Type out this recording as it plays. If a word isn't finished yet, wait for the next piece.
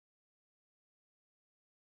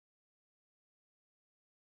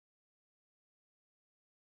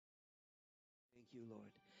you, Lord.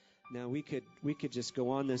 Now we could just go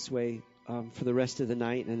on this way for the rest of the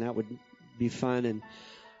night, and that would be fun. And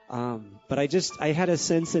but I had a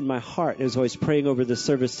sense in my heart as I was praying over the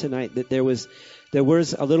service tonight that there was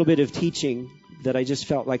a little bit of teaching that I just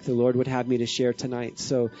felt like the Lord would have me to share tonight.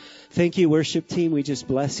 So thank you, worship team. We just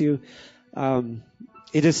bless you.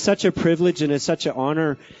 It is such a privilege and it's such an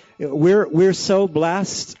honor. We're so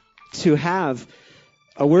blessed to have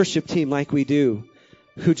a worship team like we do,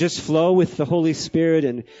 who just flow with the Holy Spirit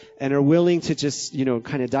and are willing to just,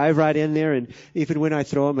 kind of dive right in there. And even when I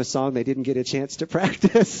throw them a song they didn't get a chance to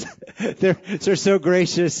practice, they're so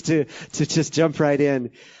gracious to just jump right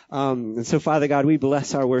in. And so, Father God, we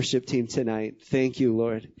bless our worship team tonight. Thank you,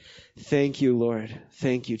 Lord. Thank you, Lord.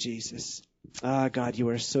 Thank you, Jesus. God, you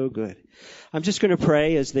are so good. I'm just going to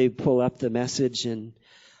pray as they pull up the message. And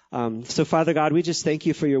so, Father God, we just thank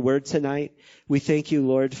you for your word tonight. We thank you,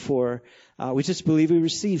 Lord, for we just believe we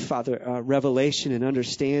receive, Father, revelation and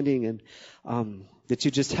understanding, and that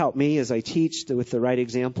you just help me as I teach with the right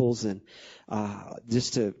examples, and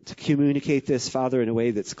just to communicate this, Father, in a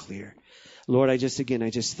way that's clear. Lord, I just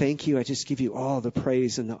thank you. I just give you all the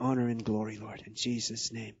praise and the honor and glory, Lord, in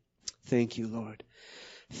Jesus' name. Thank you, Lord.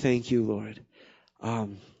 Thank you, Lord.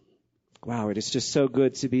 Wow, it is just so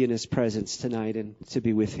good to be in his presence tonight and to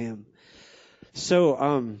be with him.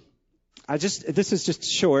 So, this is just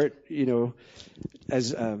short,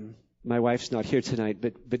 as my wife's not here tonight,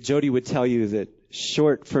 but Jody would tell you that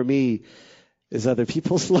short for me is other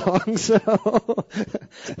people's long, so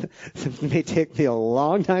it may take me a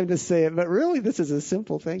long time to say it, but really this is a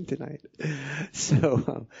simple thing tonight.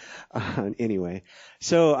 So anyway,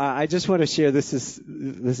 I just want to share, this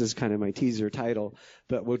is kind of my teaser title,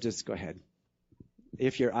 but we'll just go ahead.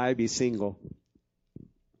 If your eye be single.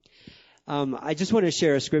 I just want to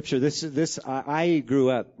share a scripture. I grew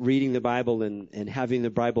up reading the Bible and having the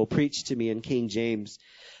Bible preached to me in King James.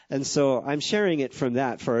 And so I'm sharing it from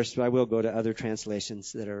that first, but I will go to other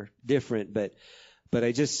translations that are different. But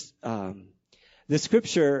I just, the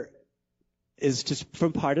scripture is just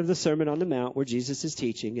from part of the Sermon on the Mount where Jesus is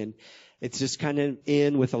teaching, and it's just kind of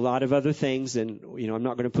in with a lot of other things. And, I'm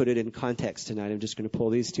not going to put it in context tonight. I'm just going to pull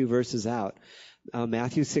these two verses out.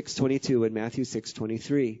 Matthew 6:22 and Matthew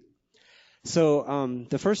 6:23. So,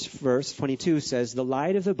 the first verse, 22, says, "The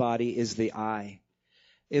light of the body is the eye.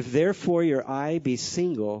 If therefore your eye be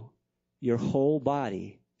single, your whole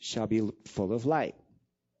body shall be full of light."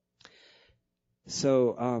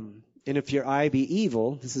 So, and if your eye be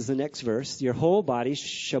evil, this is the next verse, your whole body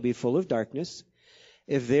shall be full of darkness.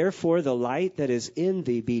 If therefore the light that is in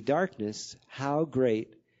thee be darkness, how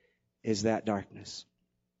great is that darkness?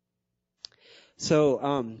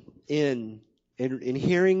 So, in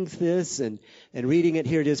hearing this and reading it,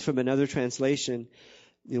 here it is from another translation.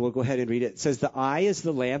 We'll go ahead and read it. It says, "The eye is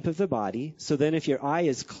the lamp of the body. So then if your eye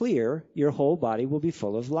is clear, your whole body will be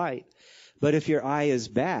full of light. But if your eye is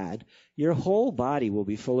bad, your whole body will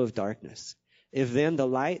be full of darkness. If then the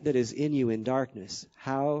light that is in you in darkness,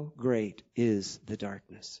 how great is the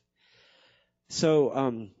darkness?"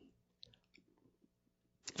 So,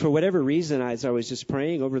 for whatever reason, as I was just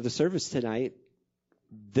praying over the service tonight,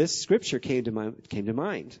 this scripture came to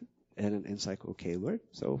mind. And it's like, okay, Lord,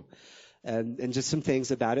 so... And just some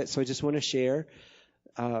things about it. So I just want to share.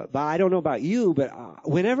 But I don't know about you, but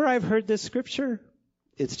whenever I've heard this scripture,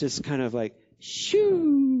 it's just kind of like,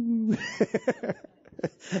 shoo.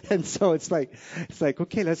 And so it's like,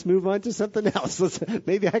 okay, let's move on to something else.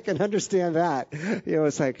 Maybe I can understand that.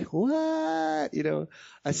 It's like, what?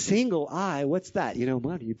 A single eye, what's that?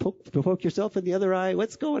 What, you poke yourself in the other eye?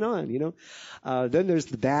 What's going on? Then there's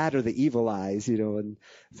the bad or the evil eyes, and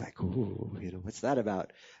it's like, ooh, what's that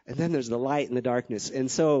about? And then there's the light and the darkness. And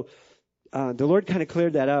so, the Lord kind of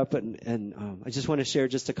cleared that up, and I just want to share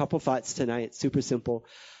just a couple thoughts tonight. Super simple.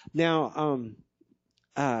 Now,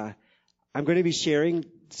 I'm going to be sharing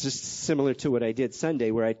just similar to what I did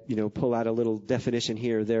Sunday, where I, pull out a little definition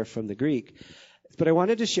here or there from the Greek. But I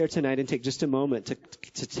wanted to share tonight and take just a moment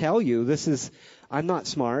to tell you, I'm not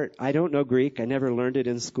smart. I don't know Greek. I never learned it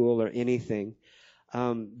in school or anything.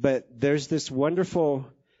 But there's this wonderful,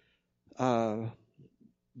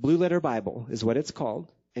 Blue Letter Bible is what it's called.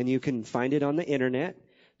 And you can find it on the internet.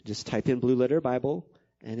 Just type in Blue Letter Bible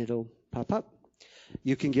and it'll pop up.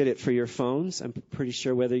 You can get it for your phones. I'm pretty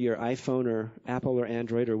sure whether you're iPhone or Apple or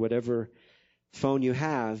Android or whatever phone you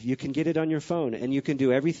have, you can get it on your phone. And you can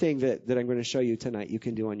do everything that I'm going to show you tonight, you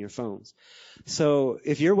can do on your phones. So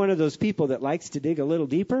if you're one of those people that likes to dig a little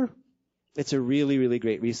deeper, it's a really, really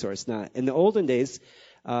great resource. Now, in the olden days,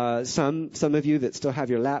 Some of you that still have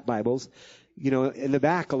your lap Bibles, in the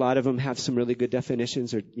back, a lot of them have some really good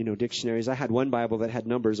definitions or, dictionaries. I had one Bible that had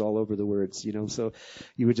numbers all over the words, so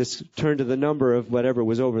you would just turn to the number of whatever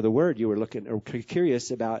was over the word you were looking or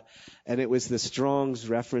curious about. And it was the Strong's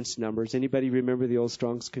reference numbers. Anybody remember the old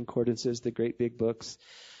Strong's concordances, the great big books?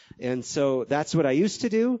 And so that's what I used to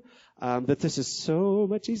do. But this is so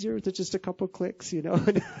much easier with just a couple clicks,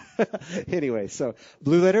 Anyway, so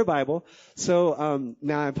Blue Letter Bible. So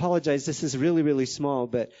now I apologize. This is really, really small,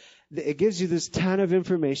 but it gives you this ton of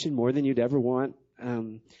information, more than you'd ever want.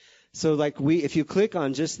 So if you click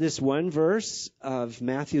on just this one verse of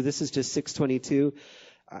Matthew, this is just 6:22.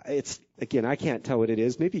 Again, I can't tell what it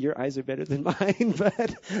is. Maybe your eyes are better than mine,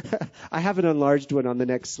 but I have an enlarged one on the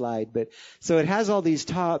next slide. But so it has all these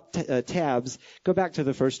top tabs. Go back to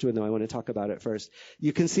the first one, though. I want to talk about it first.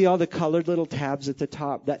 You can see all the colored little tabs at the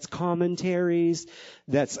top. That's commentaries.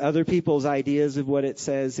 That's other people's ideas of what it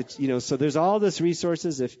says. So there's all this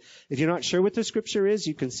resources. If you're not sure what the scripture is,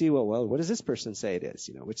 you can see, well, what does this person say it is?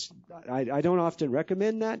 Which I don't often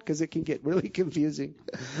recommend that because it can get really confusing.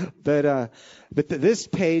 But this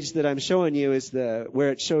page that I'm showing you is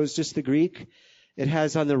where it shows just the Greek. It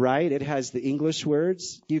has on the right, it has the English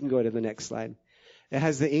words. You can go to the next slide. It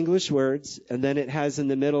has the English words, and then it has in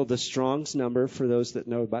the middle the Strong's number. For those that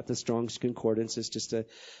know about the Strong's Concordance, it's just a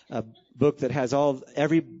book that has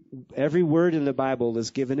every word in the Bible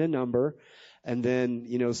is given a number, and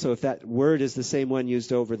then so if that word is the same one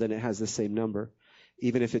used over, then it has the same number,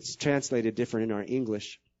 even if it's translated different in our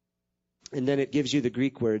English. And then it gives you the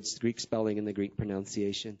Greek words, Greek spelling, and the Greek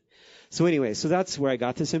pronunciation. So anyway, so that's where I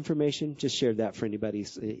got this information. Just shared that for anybody.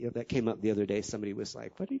 That came up the other day. Somebody was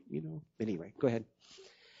like, Anyway, go ahead.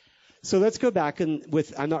 So let's go back I'm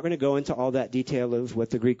not going to go into all that detail of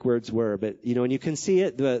what the Greek words were, but, and you can see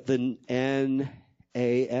it, the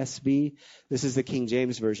NASB. This is the King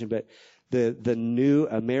James Version, but the New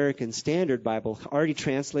American Standard Bible already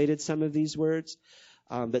translated some of these words.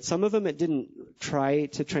 But some of them it didn't try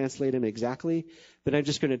to translate them exactly, but I'm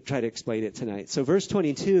just going to try to explain it tonight. So verse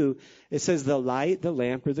 22, it says the light, the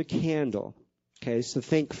lamp, or the candle. Okay, so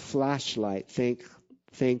think flashlight, think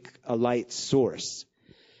a light source.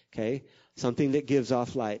 Okay, something that gives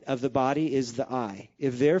off light. Of the body is the eye.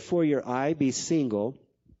 If therefore your eye be single,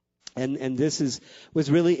 and this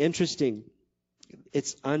was really interesting.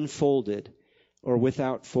 It's unfolded or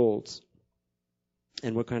without folds.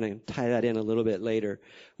 And we're going to tie that in a little bit later,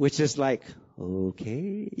 which is like,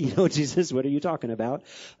 okay, Jesus, what are you talking about?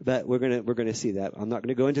 But we're going to see that. I'm not going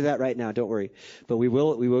to go into that right now. Don't worry. But we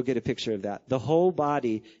will get a picture of that. The whole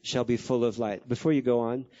body shall be full of light. Before you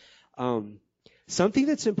go on, something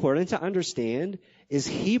that's important to understand is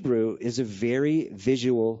Hebrew is a very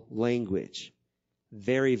visual language.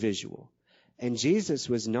 Very visual. And Jesus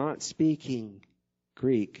was not speaking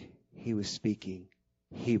Greek. He was speaking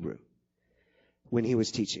Hebrew when he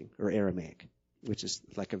was teaching, or Aramaic, which is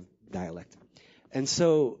like a dialect. And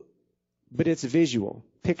so, but it's visual,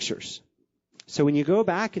 pictures. So when you go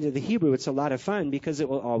back into the Hebrew, it's a lot of fun because it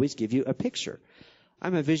will always give you a picture.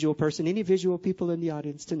 I'm a visual person. Any visual people in the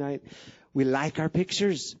audience tonight? We like our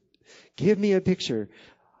pictures. Give me a picture.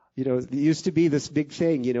 It used to be this big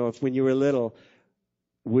thing, if when you were little,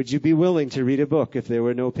 would you be willing to read a book if there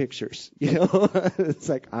were no pictures? It's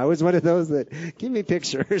like, I was one of those that, give me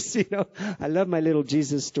pictures, I love my little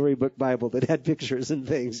Jesus storybook Bible that had pictures and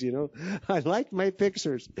things, I like my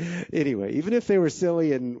pictures. Anyway, even if they were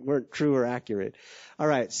silly and weren't true or accurate. All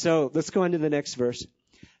right, so let's go on to the next verse.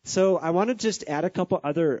 So I want to just add a couple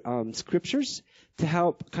other scriptures to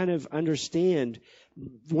help kind of understand.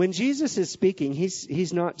 When Jesus is speaking,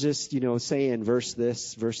 he's not just, saying verse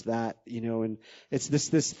this, verse that, and it's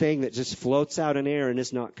this thing that just floats out in air and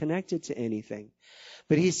is not connected to anything.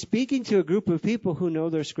 But he's speaking to a group of people who know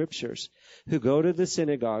their scriptures, who go to the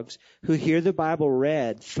synagogues, who hear the Bible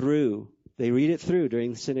read through. They read it through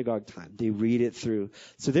during the synagogue time. They read it through.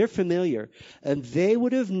 So they're familiar. And they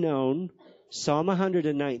would have known Psalm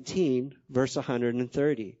 119, verse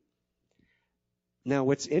 130. Now,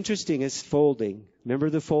 what's interesting is folding.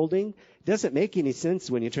 Remember the folding? It doesn't make any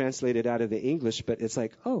sense when you translate it out of the English, but it's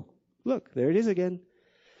like, oh, look, there it is again.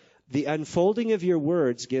 The unfolding of your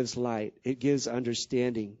words gives light. It gives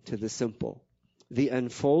understanding to the simple. The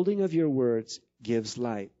unfolding of your words gives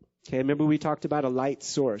light. Okay, remember we talked about a light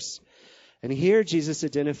source. And here Jesus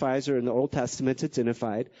identifies, or in the Old Testament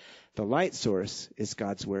identified, the light source is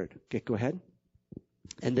God's Word. Okay, go ahead.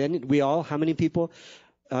 And then how many people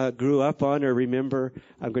grew up on or remember,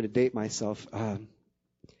 I'm going to date myself,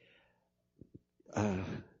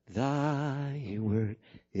 Thy word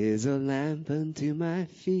is a lamp unto my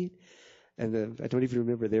feet And I don't even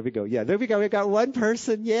remember. There we go. Yeah, there we go. We got one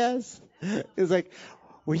person. Yes. It was like,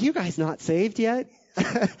 were you guys not saved yet?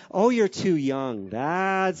 Oh, you're too young.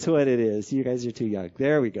 That's what it is. You guys are too young.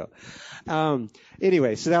 There we go.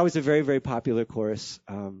 Anyway, so that was a very, very popular chorus.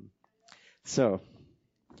 So,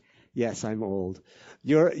 yes, I'm old.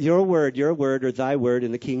 Your word, or thy word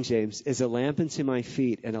in the King James, is a lamp unto my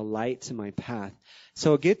feet and a light to my path.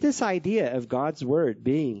 So get this idea of God's word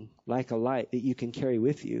being like a light that you can carry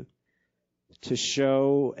with you to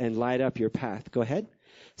show and light up your path. Go ahead.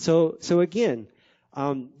 So again,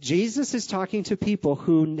 Jesus is talking to people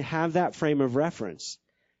who have that frame of reference.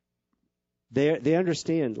 They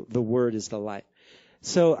understand the word is the light.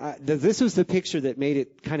 So this was the picture that made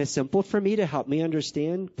it kind of simple for me to help me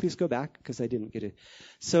understand. Please go back because I didn't get it.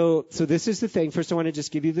 So this is the thing. First, I want to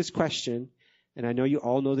just give you this question, and I know you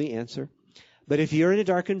all know the answer. But if you're in a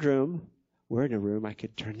darkened room, we're in a room, I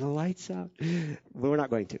could turn the lights out. But we're not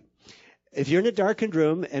going to. If you're in a darkened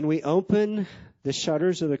room and we open the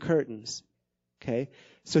shutters or the curtains, okay?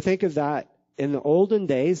 So think of that. In the olden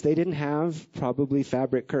days, they didn't have probably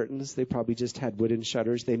fabric curtains. They probably just had wooden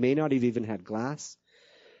shutters. They may not have even had glass.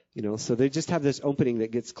 So they just have this opening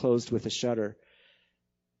that gets closed with a shutter.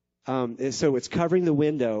 So it's covering the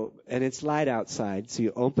window and it's light outside. So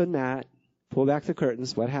you open that, pull back the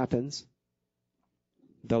curtains. What happens?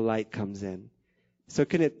 The light comes in. So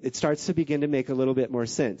it starts to begin to make a little bit more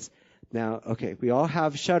sense. Now, okay, we all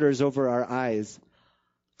have shutters over our eyes.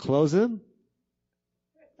 Close them.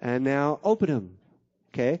 And now open them.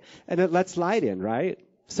 Okay? And it lets light in, right?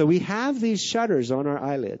 So we have these shutters on our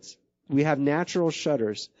eyelids. We have natural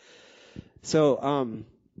shutters. So,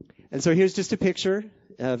 and so here's just a picture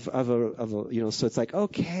of a, so it's like,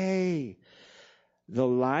 okay, the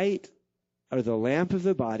light or the lamp of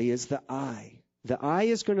the body is the eye. The eye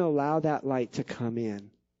is going to allow that light to come in.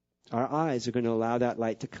 Our eyes are going to allow that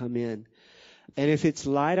light to come in. And if it's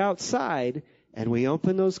light outside and we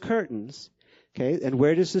open those curtains, okay, and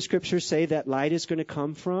where does the scripture say that light is going to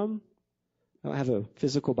come from? I don't have a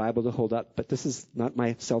physical Bible to hold up, but this is not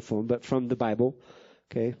my cell phone, but from the Bible.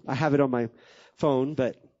 Okay, I have it on my phone,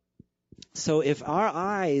 but so if our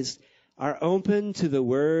eyes are open to the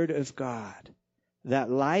Word of God,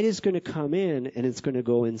 that light is going to come in and it's going to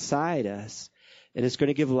go inside us and it's going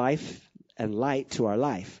to give life and light to our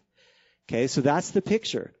life. Okay, so that's the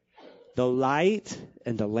picture. The light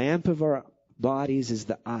and the lamp of our bodies is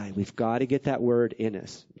the eye. We've got to get that word in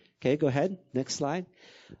us. Okay, go ahead. Next slide.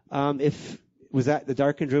 Was that the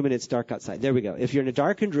darkened room and it's dark outside? There we go. If you're in a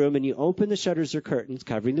darkened room and you open the shutters or curtains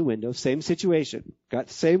covering the window, same situation. Got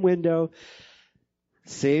the same window,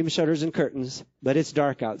 same shutters and curtains, but it's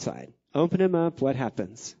dark outside. Open them up. What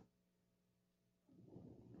happens?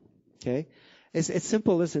 Okay. It's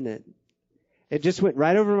simple, isn't it? It just went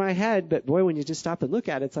right over my head, but boy, when you just stop and look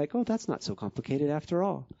at it, it's like, oh, that's not so complicated after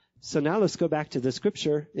all. So now let's go back to the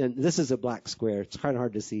scripture, and this is a black square. It's kind of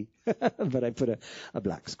hard to see, but I put a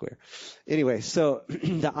black square. Anyway, so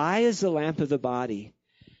the eye is the lamp of the body.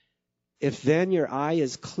 If then your eye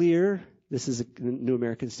is clear, this is a New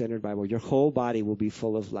American Standard Bible, your whole body will be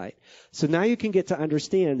full of light. So now you can get to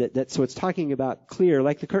understand that so it's talking about clear,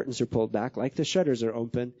 like the curtains are pulled back, like the shutters are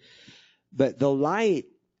open. But the light,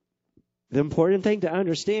 the important thing to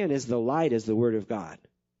understand is the light is the Word of God.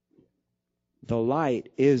 The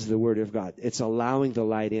light is the Word of God. It's allowing the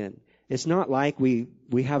light in. It's not like we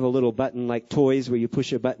have a little button like toys where you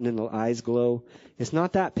push a button and the eyes glow. It's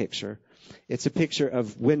not that picture. It's a picture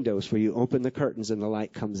of windows where you open the curtains and the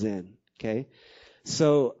light comes in. Okay?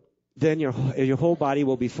 So then your whole body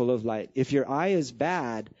will be full of light. If your eye is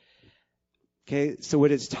bad, okay, so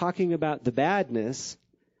what it's talking about, the badness,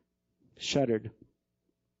 shuttered.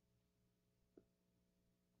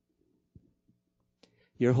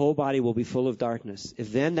 Your whole body will be full of darkness.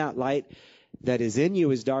 If then that light that is in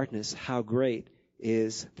you is darkness, how great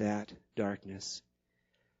is that darkness?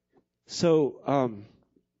 So,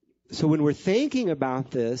 so when we're thinking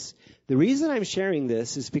about this, the reason I'm sharing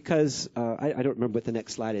this is because I don't remember what the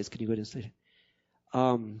next slide is. Can you go to the slide?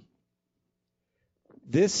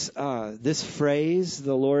 This phrase,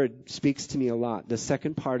 the Lord speaks to me a lot. The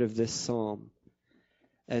second part of this psalm.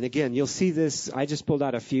 And again, you'll see this, I just pulled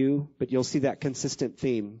out a few, but you'll see that consistent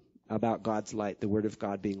theme about God's light, the Word of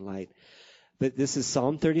God being light. But this is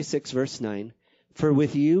Psalm 36, verse 9. For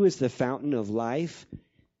with you is the fountain of life.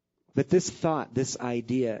 But this thought, this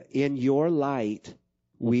idea, in your light,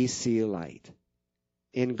 we see light.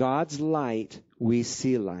 In God's light, we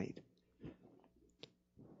see light.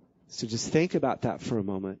 So just think about that for a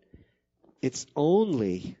moment. It's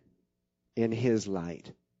only in His light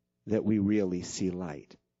that we really see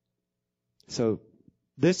light. So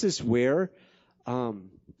this is where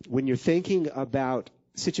when you're thinking about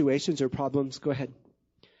situations or problems, go ahead.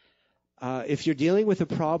 If you're dealing with a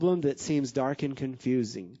problem that seems dark and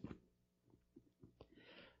confusing,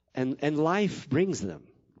 and life brings them.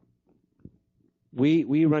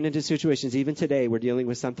 We run into situations, even today, we're dealing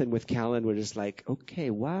with something with Cal, and we're just like, okay,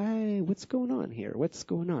 why? What's going on here? What's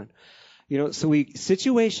going on? So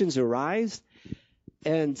situations arise,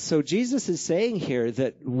 and so Jesus is saying here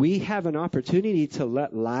that we have an opportunity to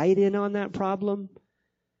let light in on that problem.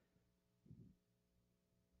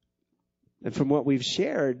 And from what we've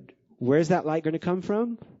shared, where's that light going to come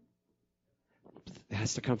from? It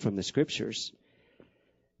has to come from the Scriptures.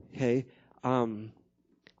 Okay?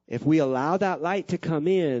 If we allow that light to come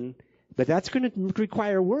in, but that's going to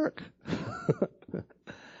require work.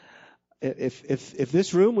 If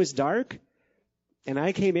this room was dark and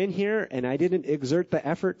I came in here and I didn't exert the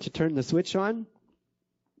effort to turn the switch on,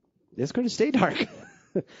 it's going to stay dark.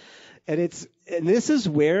 and this is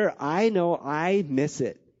where I know I miss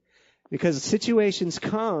it, because situations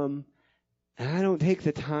come and I don't take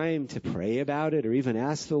the time to pray about it or even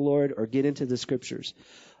ask the Lord or get into the Scriptures.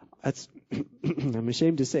 I'm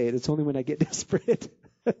ashamed to say it. It's only when I get desperate.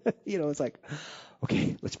 It's like,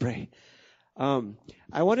 okay, let's pray.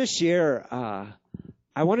 I want to share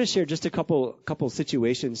just a couple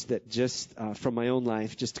situations that just from my own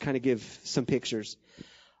life, just to kind of give some pictures.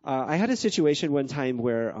 I had a situation one time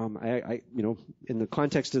where I in the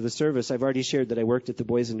context of the service, I've already shared that I worked at the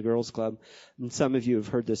Boys and Girls Club, and some of you have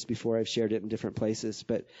heard this before. I've shared it in different places,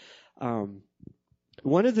 but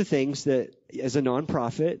one of the things that, as a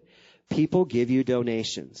nonprofit, people give you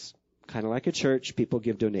donations. Kind of like a church, people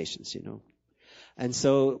give donations, And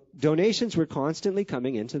so donations were constantly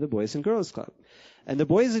coming into the Boys and Girls Club. And the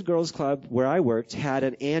Boys and Girls Club, where I worked, had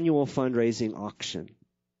an annual fundraising auction.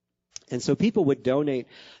 And so people would donate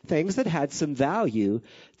things that had some value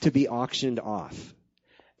to be auctioned off.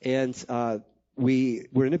 And we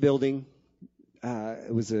were in a building.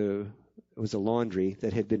 It was a laundry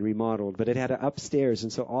that had been remodeled, but it had an upstairs,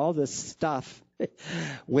 and so all this stuff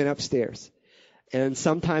went upstairs. And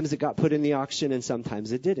sometimes it got put in the auction, and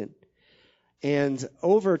sometimes it didn't. And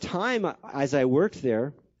over time, as I worked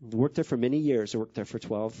there for many years. I worked there for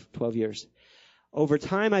 12 years. Over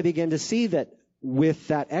time, I began to see that with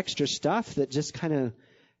that extra stuff, that just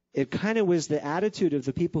it kind of was the attitude of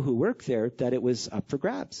the people who work there, that it was up for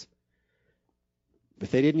grabs. If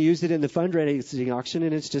they didn't use it in the fundraising auction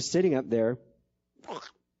and it's just sitting up there,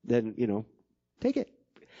 then, take it.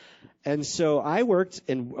 And so I worked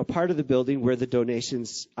in a part of the building where the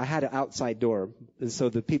donations, I had an outside door. And so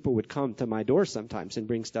the people would come to my door sometimes and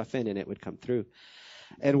bring stuff in, and it would come through.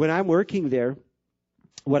 And when I'm working there,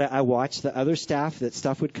 what I watched the other staff, that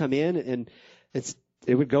stuff would come in, and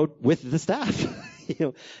it would go with the staff.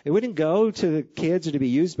 It wouldn't go to the kids or to be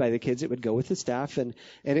used by the kids. It would go with the staff, and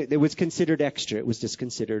it was considered extra. It was just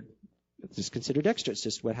considered extra. It's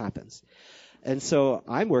just what happens. And so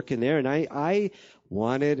I'm working there, and I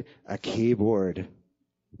wanted a keyboard,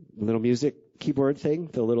 little music keyboard thing,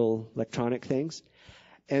 the little electronic things.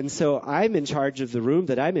 And so I'm in charge of the room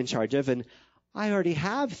that I'm in charge of, and I already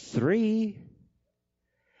have 3,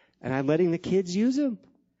 and I'm letting the kids use them,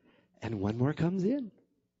 and one more comes in.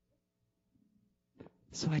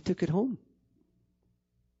 So I took it home.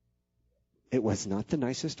 It was not the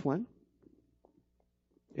nicest one.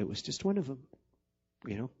 It was just one of them.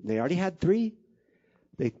 They already had 3.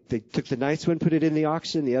 They took the nice one, put it in the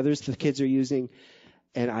auction. The others the kids are using.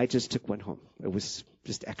 And I just took one home. It was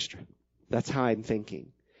just extra. That's how I'm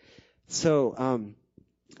thinking. So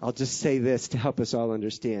I'll just say this to help us all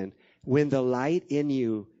understand. When the light in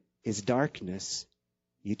you is darkness,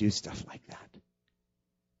 you do stuff like that.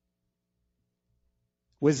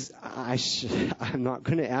 I'm not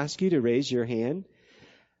going to ask you to raise your hand,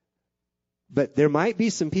 but there might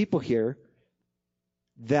be some people here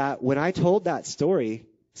that when I told that story,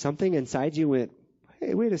 something inside you went,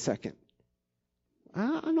 hey, wait a second.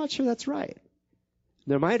 I'm not sure that's right.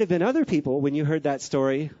 There might have been other people when you heard that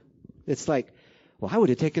story. It's like, well, I would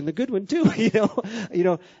have taken the good one too.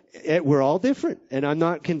 We're all different, and I'm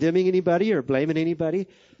not condemning anybody or blaming anybody.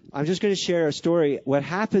 I'm just going to share a story. What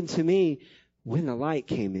happened to me when the light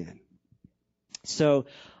came in. So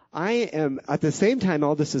I am, at the same time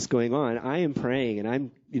all this is going on, I am praying, and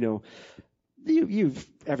I'm,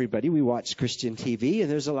 everybody, we watch Christian TV,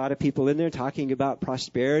 and there's a lot of people in there talking about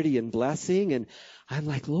prosperity and blessing, and I'm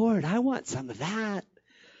like, Lord, I want some of that,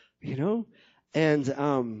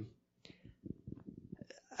 and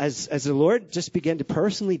as the Lord just began to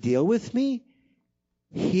personally deal with me,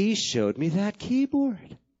 He showed me that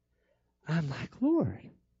keyboard. I'm like, Lord,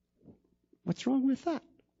 what's wrong with that?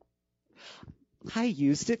 I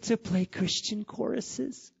used it to play Christian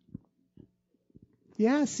choruses.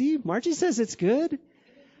 Yeah, see, Margie says it's good.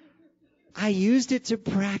 I used it to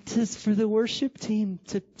practice for the worship team.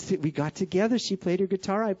 We got together. She played her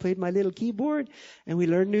guitar. I played my little keyboard. And we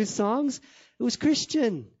learned new songs. It was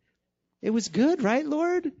Christian. It was good, right,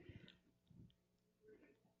 Lord?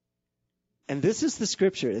 And this is the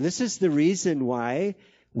scripture. And this is the reason why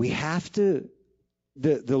we have to...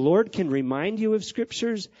 The Lord can remind you of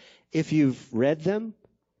scriptures if you've read them.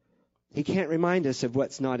 He can't remind us of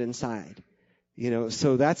what's not inside.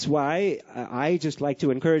 So that's why I just like to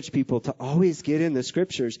encourage people to always get in the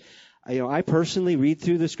scriptures. I personally read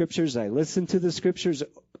through the scriptures. I listen to the scriptures,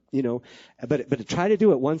 but to try to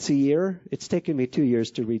do it once a year. It's taken me 2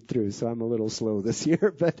 years to read through, so I'm a little slow this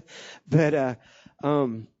year. But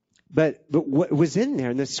what was in there,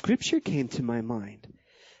 and the scripture came to my mind,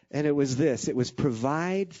 and it was this. It was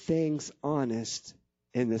provide things honest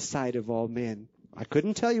in the sight of all men. I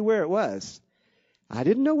couldn't tell you where it was. I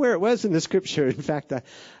didn't know where it was in the scripture. In fact,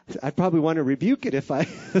 I'd probably want to rebuke it if I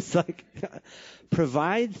was like,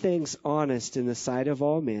 provide things honest in the sight of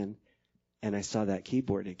all men. And I saw that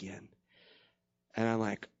keyboard again. And I'm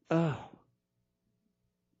like, oh,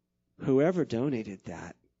 whoever donated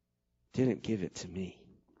that didn't give it to me.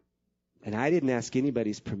 And I didn't ask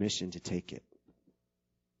anybody's permission to take it.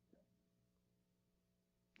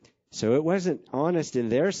 So it wasn't honest in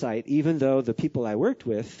their sight, even though the people I worked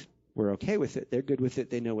with were okay with it. They're good with it.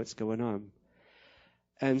 They know what's going on.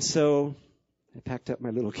 And so I packed up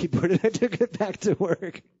my little keyboard and I took it back to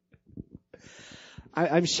work.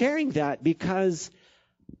 I'm sharing that because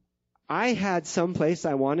I had some place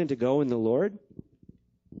I wanted to go in the Lord.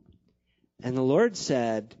 And the Lord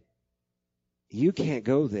said, you can't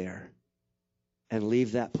go there and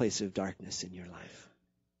leave that place of darkness in your life.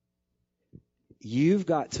 You've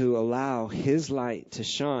got to allow His light to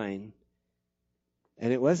shine.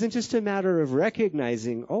 And it wasn't just a matter of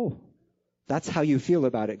recognizing, oh, that's how you feel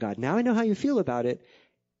about it, God. Now I know how you feel about it.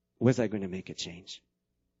 Was I going to make a change?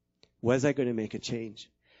 Was I going to make a change?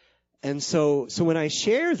 And so when I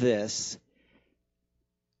share this,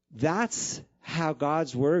 that's how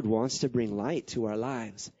God's Word wants to bring light to our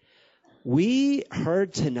lives. We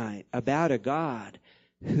heard tonight about a God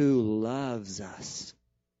who loves us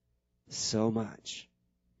so much.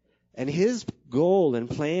 And His goal and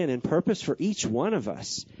plan and purpose for each one of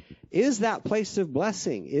us is that place of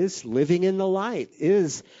blessing, is living in the light,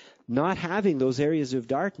 is not having those areas of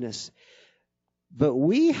darkness. But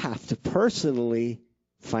we have to personally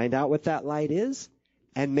find out what that light is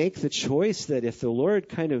and make the choice that if the Lord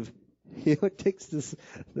kind of takes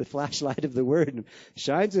the flashlight of the Word and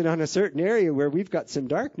shines it on a certain area where we've got some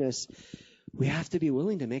darkness, we have to be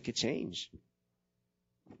willing to make a change.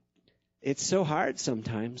 It's so hard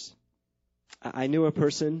sometimes. I knew a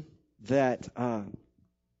person that the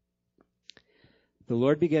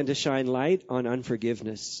Lord began to shine light on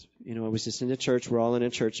unforgiveness. I was just in a church. We're all in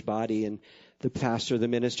a church body, and the pastor, the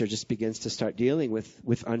minister, just begins to start dealing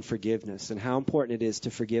with unforgiveness and how important it is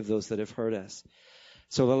to forgive those that have hurt us.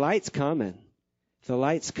 So the light's coming. The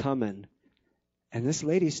light's coming. And this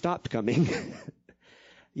lady stopped coming.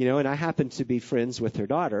 And I happened to be friends with her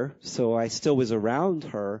daughter, so I still was around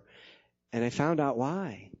her, and I found out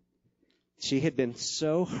why. She had been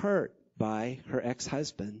so hurt by her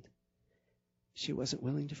ex-husband, she wasn't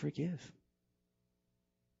willing to forgive.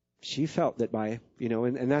 She felt that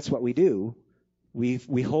and that's what we do.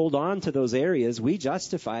 We hold on to those areas. We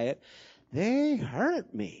justify it. They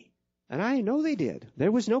hurt me. And I know they did.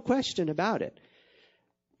 There was no question about it.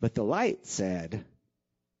 But the light said,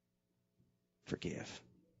 forgive.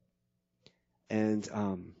 And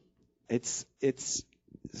it's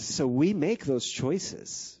so we make those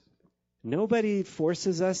choices. Nobody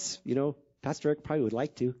forces us. Pastor Eric probably would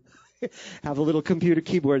like to have a little computer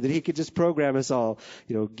keyboard that he could just program us all.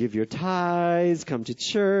 Give your tithes, come to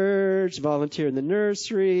church, volunteer in the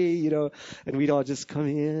nursery, and we'd all just come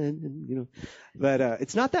in, and, But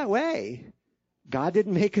it's not that way. God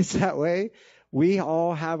didn't make us that way. We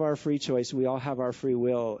all have our free choice. We all have our free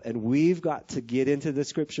will. And we've got to get into the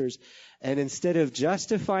scriptures. And instead of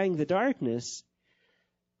justifying the darkness,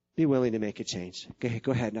 be willing to make a change. Okay,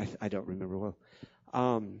 go ahead. I don't remember well.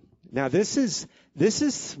 Now this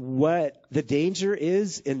is what the danger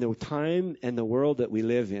is in the time and the world that we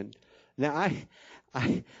live in. Now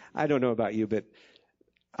I don't know about you, but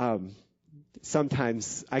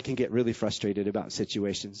sometimes I can get really frustrated about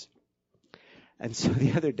situations. And so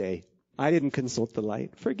the other day, I didn't consult the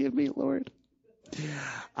light. Forgive me, Lord.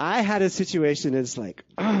 I had a situation that's like,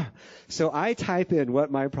 so I type in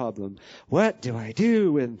what my problem, what do I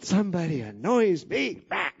do when somebody annoys me,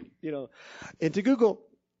 into Google.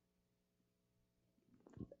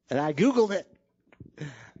 And I Googled it.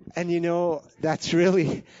 And that's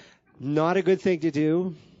really not a good thing to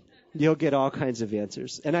do. You'll get all kinds of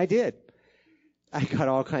answers. And I did. I got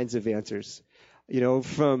all kinds of answers.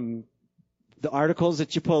 From the articles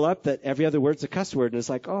that you pull up that every other word's a cuss word. And it's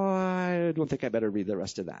like, oh, I don't think I better read the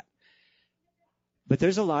rest of that. But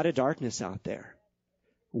there's a lot of darkness out there.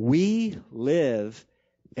 We live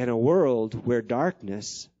in a world where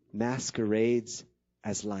darkness masquerades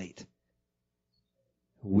as light.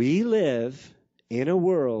 We live in a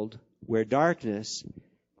world where darkness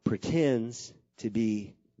pretends to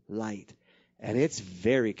be light. And it's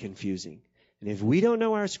very confusing. And if we don't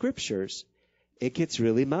know our scriptures, it gets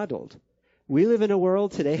really muddled. We live in a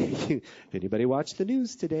world today, if anybody watched the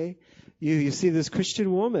news today, you see this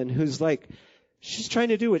Christian woman who's like, she's trying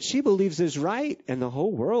to do what she believes is right, and the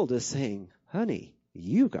whole world is saying, honey,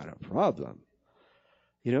 you got a problem.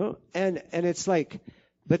 And it's like,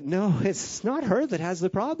 but no, it's not her that has the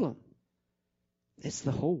problem. It's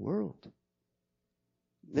the whole world.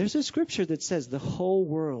 There's a scripture that says the whole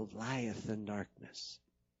world lieth in darkness.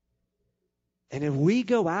 And if we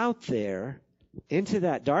go out there into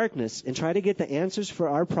that darkness and try to get the answers for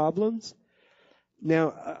our problems.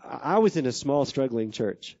 Now, I was in a small, struggling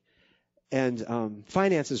church, and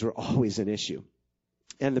finances were always an issue.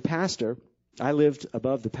 And the pastor, I lived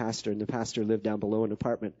above the pastor, and the pastor lived down below in an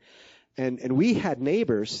apartment. And we had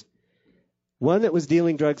neighbors, one that was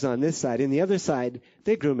dealing drugs on this side, and the other side,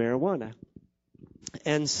 they grew marijuana.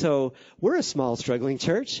 And so we're a small, struggling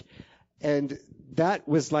church, and that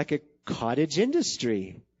was like a cottage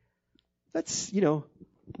industry. That's,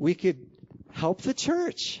 we could help the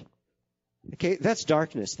church. Okay, that's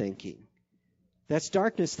darkness thinking. That's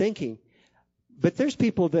darkness thinking. But there's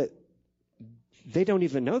people that they don't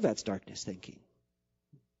even know that's darkness thinking.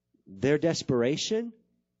 Their desperation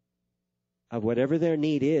of whatever their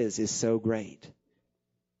need is so great.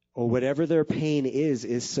 Or whatever their pain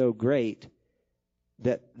is so great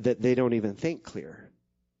that they don't even think clear.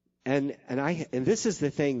 And this is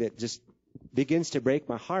the thing that just begins to break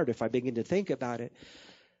my heart if I begin to think about it.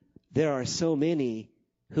 There are so many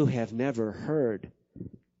who have never heard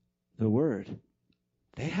the word.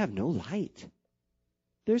 They have no light.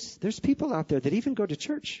 There's people out there that even go to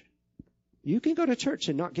church. You can go to church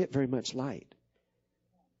and not get very much light.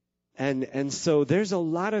 And so there's a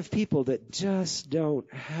lot of people that just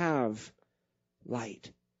don't have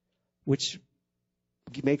light, which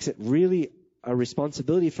makes it really a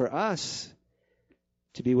responsibility for us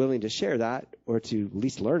to be willing to share that, or to at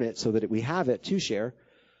least learn it so that we have it to share.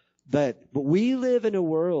 But we live in a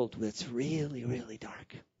world that's really, really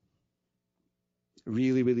dark.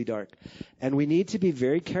 Really, really dark. And we need to be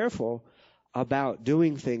very careful about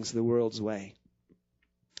doing things the world's way.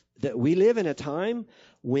 That we live in a time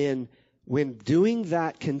when doing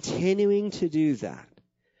that, continuing to do that,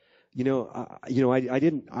 I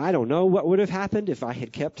don't know what would have happened if I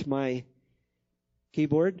had kept my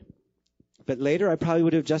keyboard. But later I probably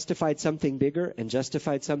would have justified something bigger, and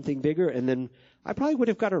then I probably would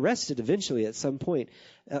have got arrested eventually at some point.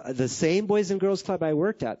 The same Boys and Girls Club I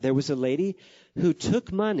worked at, there was a lady who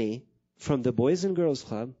took money from the Boys and Girls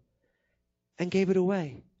Club and gave it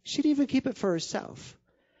away. She didn't even keep it for herself,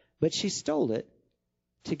 but she stole it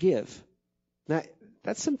to give. Now,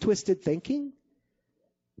 that's some twisted thinking.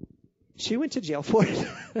 She went to jail for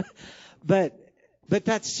it. But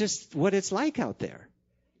that's just what it's like out there.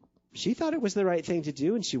 She thought it was the right thing to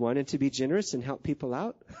do, and she wanted to be generous and help people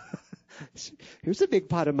out. Here's a big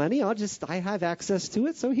pot of money. I have access to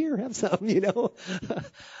it, so here, have some,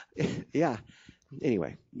 Yeah.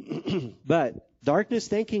 Anyway. But darkness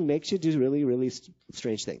thinking makes you do really, really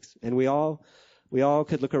strange things. And we all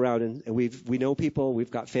could look around, and we know people, we've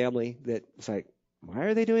got family that it's like, why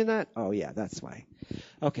are they doing that? Oh, yeah, that's why.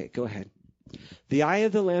 Okay, go ahead. The eye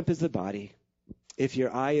of the lamp is the body. If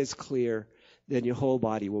your eye is clear, then your whole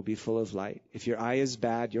body will be full of light. If your eye is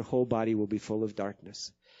bad, your whole body will be full of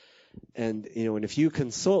darkness. And if you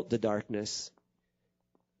consult the darkness,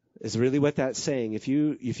 is really what that's saying. If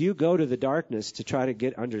you go to the darkness to try to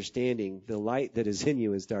get understanding, the light that is in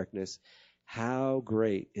you is darkness. How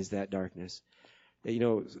great is that darkness?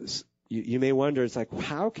 You may wonder, it's like,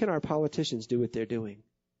 how can our politicians do what they're doing?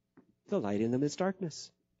 The light in them is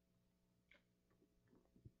darkness.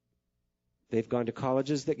 They've gone to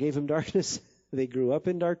colleges that gave them darkness. They grew up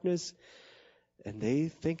in darkness, and they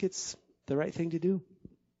think it's the right thing to do.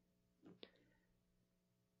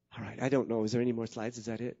 All right, I don't know. Is there any more slides? Is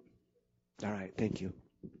that it? All right, thank you.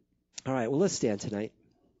 All right, well, let's stand tonight.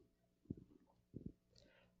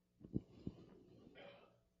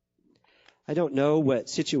 I don't know what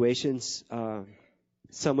situations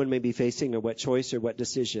someone may be facing, or what choice or what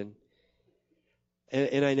decision.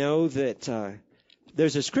 And I know that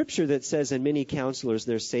there's a scripture that says in many counselors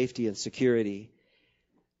there's safety and security.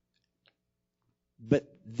 But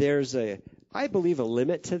there's I believe, a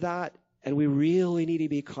limit to that. And we really need to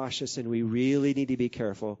be cautious and we really need to be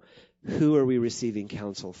careful. Who are we receiving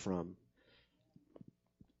counsel from?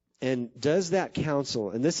 And does that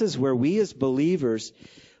counsel, and this is where we as believers,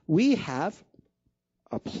 we have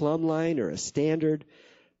a plumb line or a standard.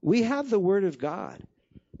 We have the Word of God.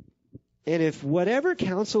 And if whatever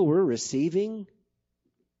counsel we're receiving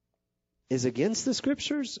is against the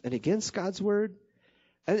Scriptures and against God's Word,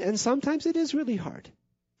 and sometimes it is really hard.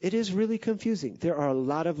 It is really confusing. There are a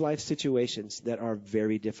lot of life situations that are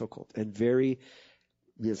very difficult and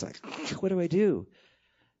it's like, what do I do?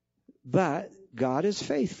 But God is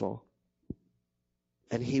faithful,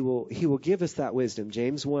 and He will give us that wisdom.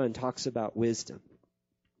 James 1 talks about wisdom,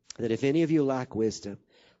 that if any of you lack wisdom,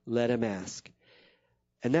 let him ask.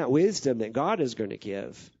 And that wisdom that God is going to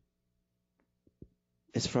give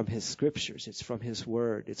is from His Scriptures. It's from His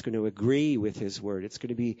Word. It's going to agree with His Word. It's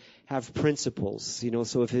going to have principles.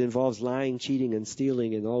 So if it involves lying, cheating, and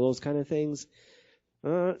stealing and all those kind of things,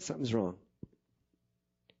 something's wrong.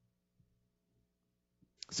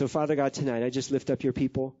 So, Father God, tonight I just lift up your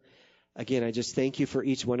people. Again, I just thank you for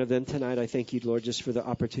each one of them tonight. I thank you, Lord, just for the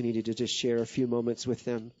opportunity to just share a few moments with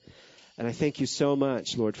them. And I thank you so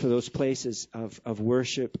much, Lord, for those places of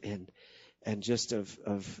worship and just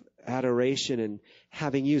of adoration and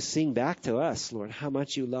having you sing back to us, Lord, how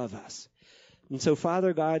much you love us. And so,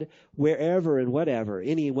 Father God, wherever and whatever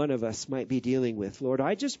any one of us might be dealing with, Lord,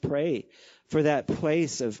 I just pray for that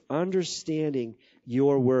place of understanding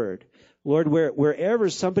your word. Lord,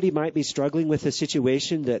 wherever somebody might be struggling with a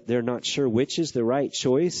situation that they're not sure which is the right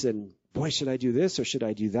choice, and boy, should I do this or should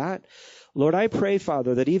I do that? Lord, I pray,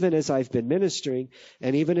 Father, that even as I've been ministering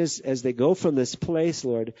and even as they go from this place,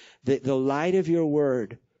 Lord, that the light of your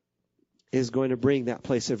word is going to bring that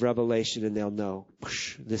place of revelation, and they'll know,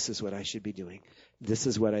 this is what I should be doing. This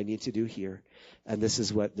is what I need to do here. And this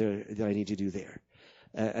is what I need to do there.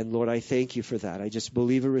 And Lord, I thank you for that. I just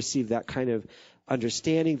believe and receive that kind of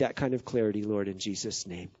understanding, that kind of clarity, Lord, in Jesus'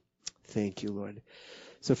 name. Thank you, Lord.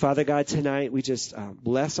 So, Father God, tonight we just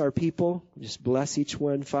bless our people. Just bless each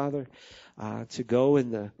one, Father, to go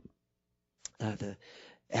in the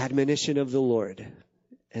admonition of the Lord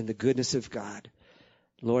and the goodness of God.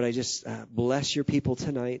 Lord, I just bless your people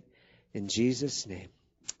tonight in Jesus' name.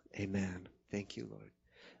 Amen. Thank you, Lord.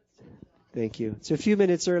 Thank you. It's a few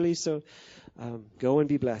minutes early, so go and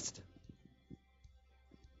be blessed.